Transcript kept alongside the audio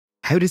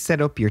How to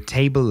set up your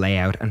table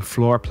layout and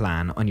floor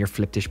plan on your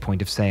Flipdish point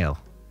of sale.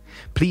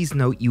 Please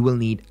note you will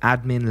need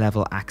admin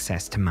level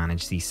access to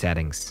manage these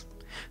settings.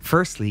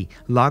 Firstly,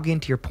 log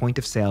into your point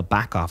of sale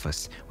back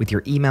office with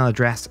your email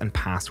address and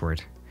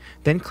password.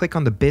 Then click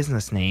on the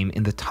business name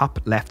in the top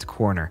left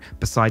corner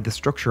beside the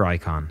structure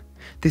icon.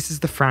 This is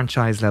the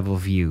franchise level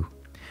view.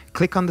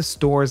 Click on the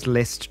stores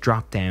list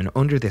drop-down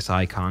under this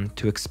icon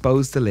to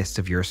expose the list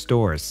of your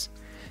stores.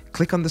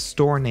 Click on the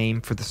store name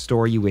for the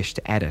store you wish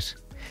to edit.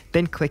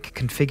 Then click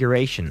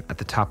Configuration at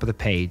the top of the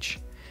page.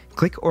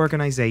 Click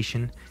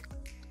Organization.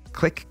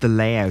 Click the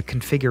Layout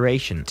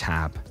Configuration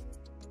tab.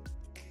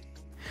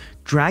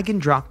 Drag and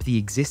drop the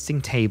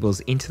existing tables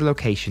into the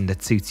location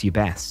that suits you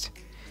best.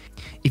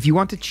 If you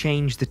want to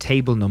change the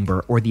table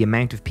number or the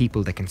amount of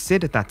people that can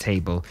sit at that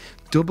table,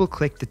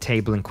 double-click the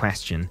table in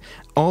question,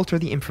 alter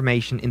the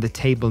information in the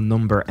table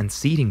number and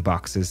seating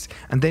boxes,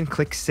 and then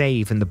click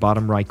Save in the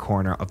bottom right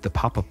corner of the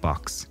pop-up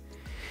box.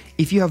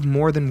 If you have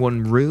more than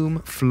one room,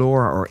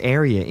 floor, or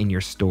area in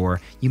your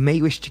store, you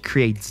may wish to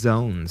create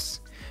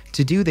zones.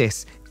 To do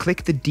this,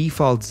 click the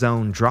Default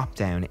Zone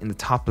drop-down in the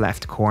top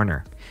left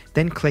corner.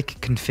 Then click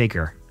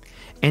Configure.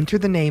 Enter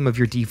the name of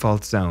your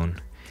default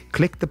zone.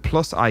 Click the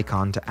plus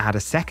icon to add a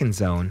second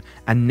zone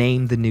and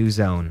name the new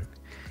zone.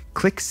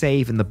 Click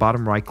Save in the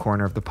bottom right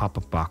corner of the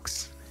pop-up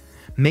box.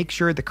 Make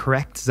sure the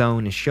correct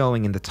zone is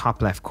showing in the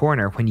top left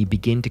corner when you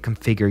begin to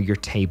configure your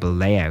table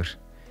layout.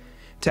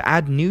 To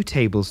add new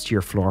tables to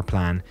your floor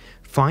plan,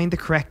 find the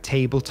correct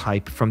table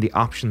type from the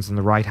options on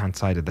the right-hand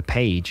side of the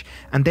page,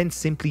 and then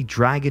simply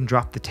drag and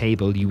drop the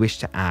table you wish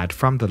to add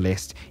from the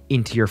list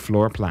into your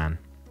floor plan.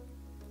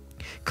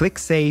 Click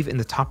Save in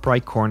the top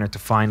right corner to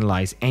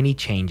finalize any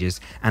changes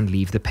and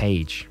leave the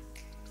page.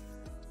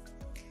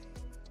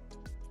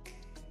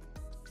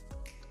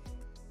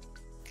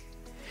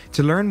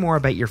 To learn more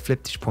about your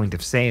Flipdish point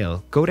of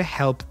sale, go to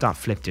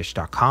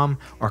help.flipdish.com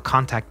or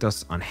contact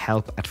us on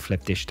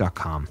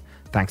help@flipdish.com.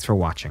 Thanks for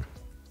watching.